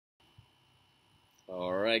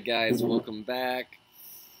Alright guys, welcome back.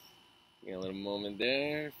 Got a little moment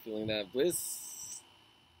there, feeling that bliss.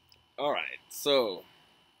 Alright, so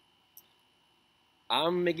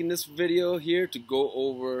I'm making this video here to go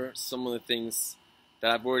over some of the things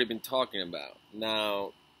that I've already been talking about.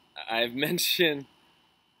 Now, I've mentioned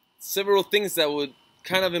several things that would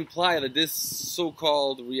kind of imply that this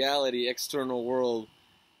so-called reality, external world,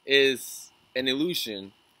 is an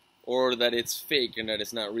illusion, or that it's fake and that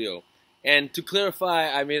it's not real. And to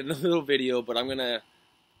clarify, I made a little video, but I'm going to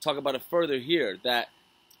talk about it further here, that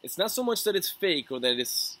it's not so much that it's fake or that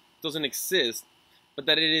it doesn't exist, but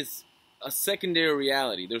that it is a secondary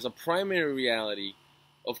reality. There's a primary reality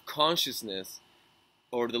of consciousness,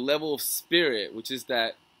 or the level of spirit, which is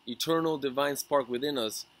that eternal divine spark within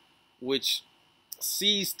us, which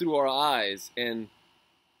sees through our eyes and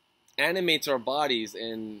animates our bodies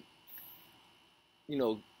and,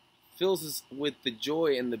 fills us with the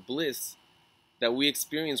joy and the bliss that we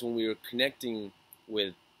experience when we are connecting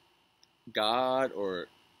with God or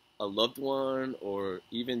a loved one or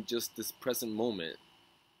even just this present moment.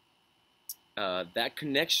 That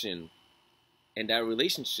connection and that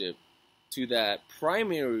relationship to that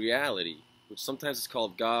primary reality, which sometimes is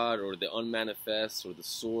called God or the unmanifest or the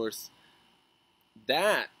source,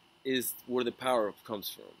 that is where the power comes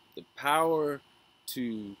from. The power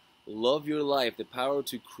to love your life, the power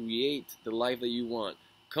to create the life that you want,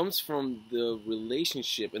 comes from the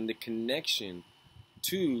relationship and the connection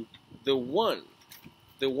to the one,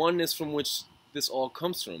 the oneness from which this all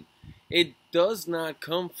comes from. It does not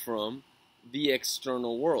come from the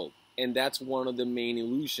external world, and that's one of the main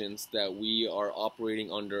illusions that we are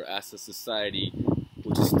operating under as a society,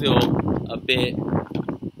 which is still a bit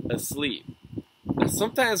asleep.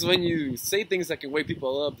 Sometimes when you say things that can wake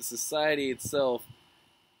people up, the society itself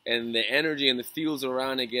and the energy and the fields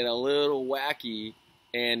around it get a little wacky,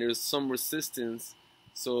 and there's some resistance.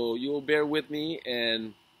 So you'll bear with me,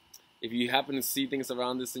 and if you happen to see things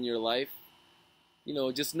around this in your life,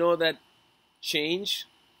 just know that change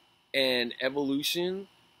and evolution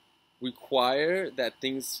require that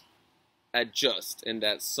things adjust and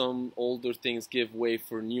that some older things give way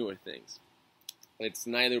for newer things. It's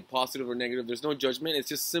neither positive or negative. There's no judgment. It's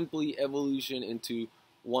just simply evolution into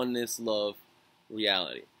oneness, love,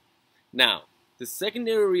 reality. Now, the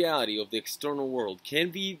secondary reality of the external world can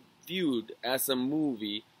be viewed as a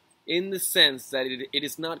movie in the sense that it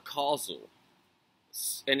is not causal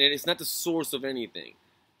and it is not the source of anything.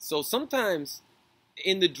 So sometimes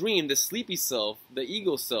in the dream, the sleepy self, the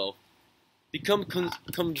ego self, become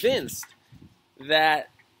convinced that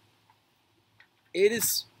it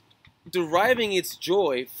is deriving its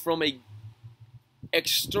joy from a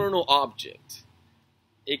external object.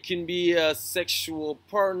 It can be a sexual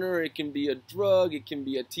partner, it can be a drug, it can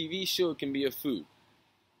be a TV show, it can be a food.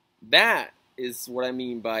 That is what I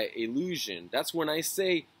mean by illusion. That's when I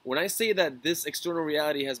say that this external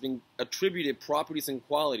reality has been attributed properties and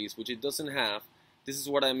qualities which it doesn't have. This is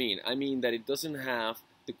what I mean. I mean that it doesn't have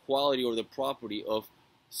the quality or the property of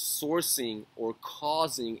sourcing or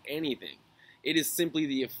causing anything. It is simply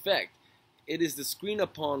the effect. It is the screen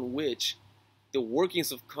upon which the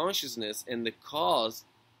workings of consciousness and the cause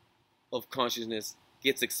of consciousness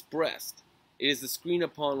gets expressed. It is the screen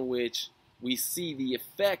upon which we see the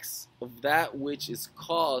effects of that which is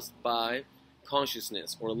caused by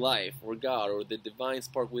consciousness or life or God or the divine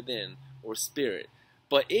spark within or spirit.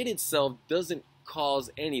 But it itself doesn't cause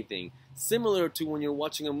anything. Similar to when you're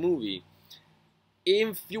watching a movie.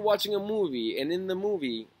 If you're watching a movie and in the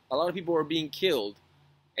movie a lot of people are being killed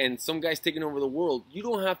and some guy's taking over the world, you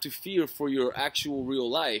don't have to fear for your actual real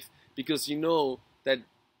life, because you know that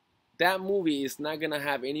that movie is not going to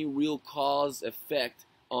have any real cause effect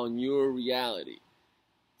on your reality.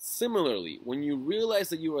 Similarly, when you realize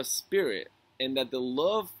that you're a spirit and that the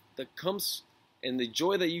love that comes and the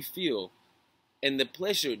joy that you feel and the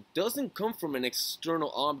pleasure doesn't come from an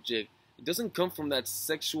external object, it doesn't come from that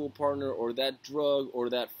sexual partner or that drug or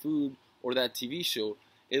that food or that TV show.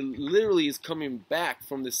 It literally is coming back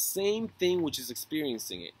from the same thing which is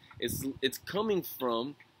experiencing it. It's coming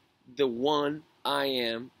from the one I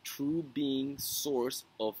am, true being, source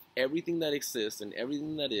of everything that exists and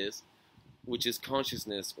everything that is, which is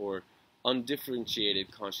consciousness or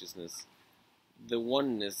undifferentiated consciousness. The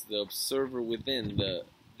oneness, the observer within, the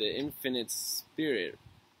infinite spirit,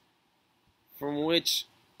 from which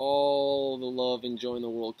all the love and joy in the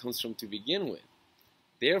world comes from to begin with.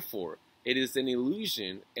 Therefore, it is an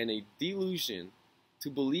illusion and a delusion to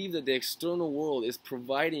believe that the external world is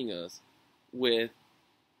providing us with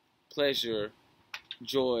pleasure,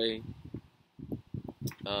 joy,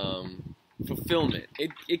 fulfillment.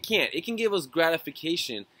 It can't. It can give us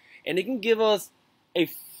gratification, and it can give us a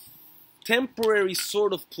temporary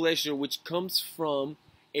sort of pleasure which comes from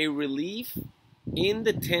a relief in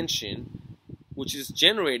the tension which is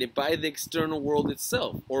generated by the external world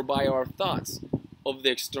itself or by our thoughts of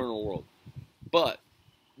the external world. But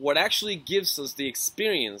what actually gives us the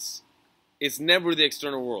experience is never the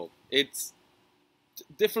external world. It's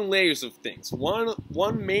different layers of things.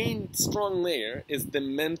 One main strong layer is the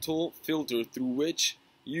mental filter through which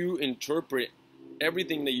you interpret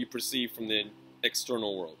everything that you perceive from the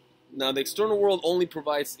external world. Now, the external world only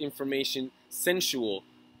provides information, sensual,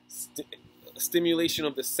 stimulation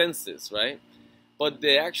of the senses, right? But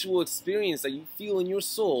the actual experience that you feel in your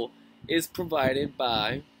soul is provided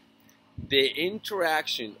by the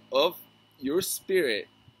interaction of your spirit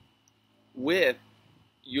with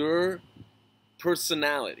your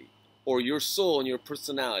personality, or your soul and your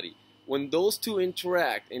personality. When those two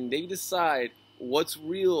interact and they decide what's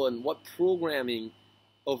real and what programming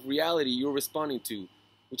of reality you're responding to,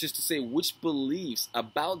 which is to say, which beliefs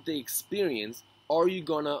about the experience are you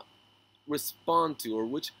gonna respond to, or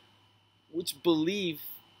which belief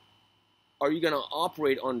are you gonna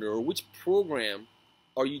operate under, or which program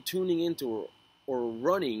are you tuning into or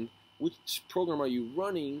running, which program are you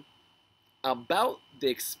running about the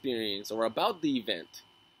experience or about the event?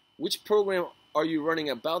 Which program are you running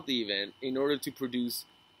about the event in order to produce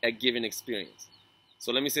a given experience?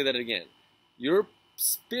 So let me say that again. Your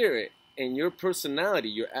spirit and your personality,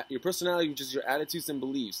 your personality, which is your attitudes and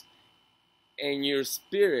beliefs, and your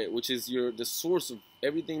spirit, which is the source of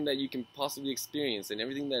everything that you can possibly experience and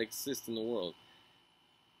everything that exists in the world,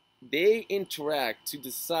 they interact to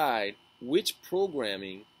decide which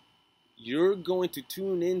programming you're going to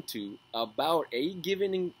tune into about a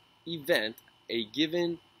given event, a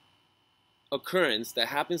given occurrence that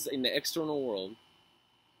happens in the external world,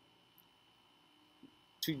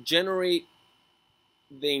 to generate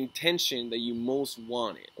the intention that you most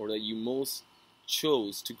wanted or that you most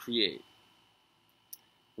chose to create.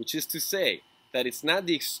 Which is to say that it's not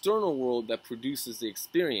the external world that produces the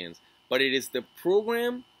experience, but it is the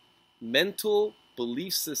program, mental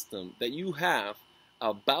belief system that you have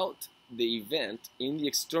about the event in the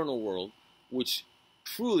external world which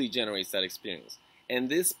truly generates that experience. And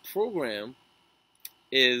this program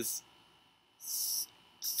is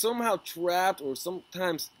somehow trapped or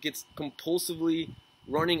sometimes gets compulsively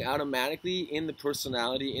running automatically in the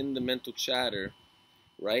personality, in the mental chatter,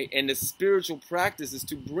 right? And the spiritual practice is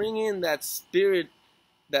to bring in that spirit,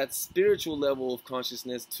 that spiritual level of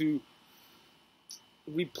consciousness, to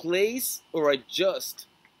replace or adjust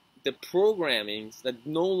the programmings that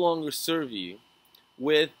no longer serve you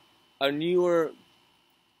with a newer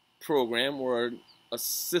program or a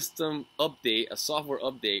system update, a software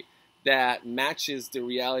update that matches the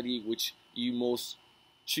reality which you most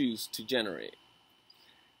choose to generate.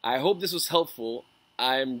 I hope this was helpful.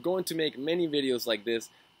 I'm going to make many videos like this,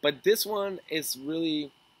 but this one is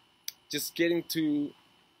really just getting to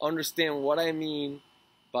understand what I mean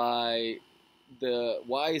by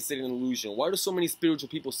why is it an illusion? Why do so many spiritual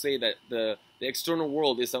people say that the external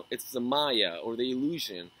world it's the Maya or the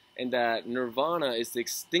illusion, and that nirvana is the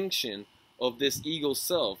extinction of this ego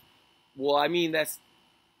self? Well, I mean, that's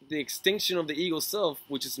the extinction of the ego self,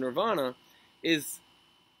 which is nirvana, is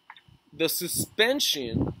the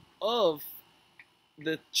suspension of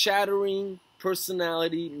the chattering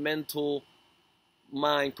personality, mental,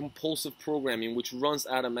 mind, compulsive programming which runs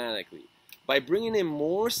automatically. By bringing in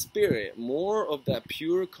more spirit, more of that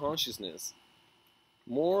pure consciousness,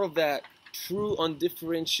 more of that true,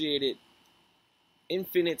 undifferentiated,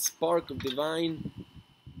 infinite spark of divine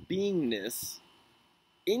beingness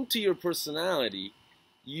into your personality,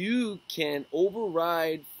 you can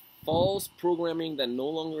override false programming that no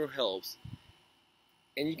longer helps,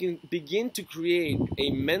 and you can begin to create a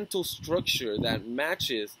mental structure that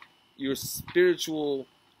matches your spiritual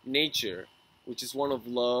nature, which is one of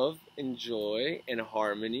love and joy and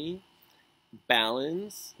harmony,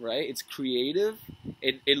 balance, right? It's creative.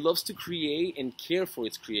 It loves to create and care for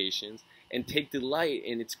its creations and take delight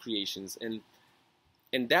in its creations.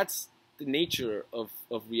 And that's the nature of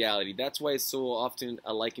reality. That's why it's so often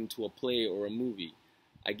likened to a play or a movie.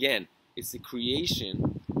 Again, it's the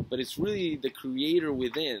creation, but it's really the creator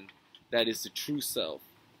within that is the true self,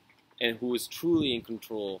 and who is truly in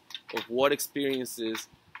control of what experiences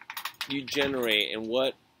you generate and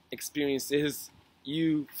what experiences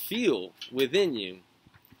you feel within you.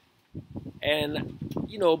 And,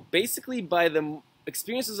 you know, basically by the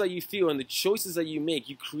experiences that you feel and the choices that you make,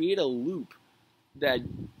 you create a loop that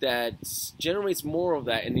generates more of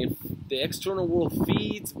that, and if the external world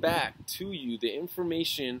feeds back to you the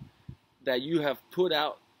information that you have put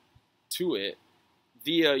out to it,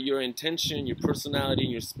 via your intention, your personality,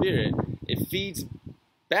 and your spirit, it feeds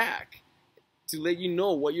back to let you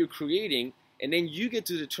know what you're creating, and then you get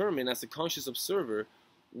to determine as a conscious observer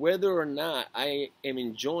whether or not I am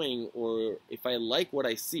enjoying or if I like what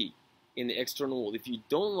I see in the external world. If you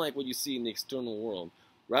don't like what you see in the external world,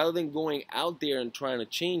 rather than going out there and trying to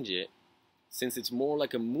change it, since it's more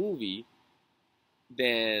like a movie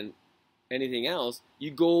than anything else,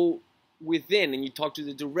 you go within and you talk to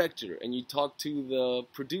the director and you talk to the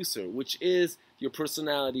producer, which is your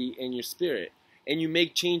personality and your spirit, and you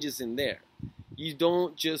make changes in there. You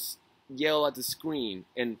don't just yell at the screen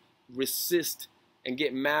and resist and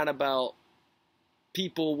get mad about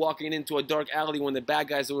people walking into a dark alley when the bad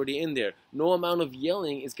guy's already in there. No amount of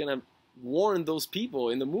yelling is going to warn those people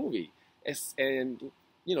in the movie. And,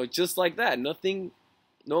 you know, just like that,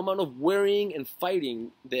 no amount of worrying and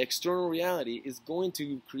fighting the external reality is going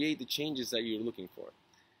to create the changes that you're looking for.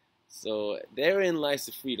 So therein lies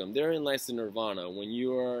the freedom. Therein lies the nirvana, when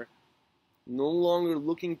you are no longer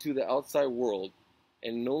looking to the outside world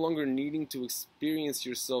and no longer needing to experience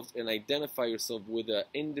yourself and identify yourself with an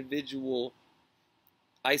individual,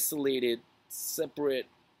 isolated, separate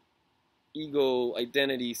ego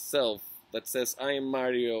identity self that says, I am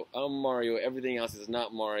Mario, I'm Mario, everything else is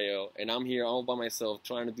not Mario, and I'm here all by myself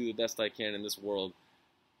trying to do the best I can in this world.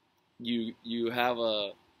 You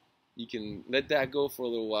can let that go for a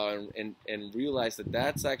little while and realize that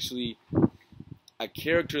that's actually a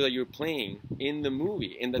character that you're playing in the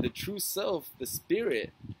movie, and that the true self, the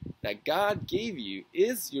spirit that God gave you,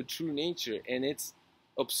 is your true nature, and it's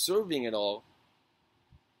observing it all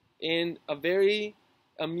in a very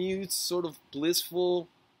amused, sort of blissful,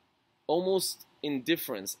 almost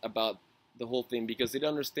indifference about the whole thing, because it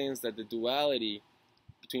understands that the duality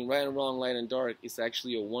between right and wrong, light and dark, is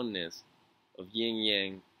actually a oneness of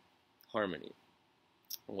yin-yang harmony.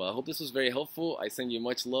 Well, I hope this was very helpful. I send you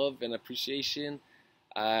much love and appreciation.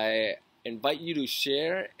 I invite you to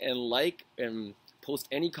share and like and post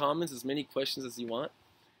any comments, as many questions as you want.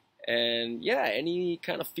 And yeah, any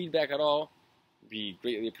kind of feedback at all would be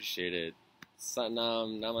greatly appreciated.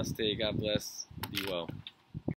 Satnam, namaste, God bless, be well.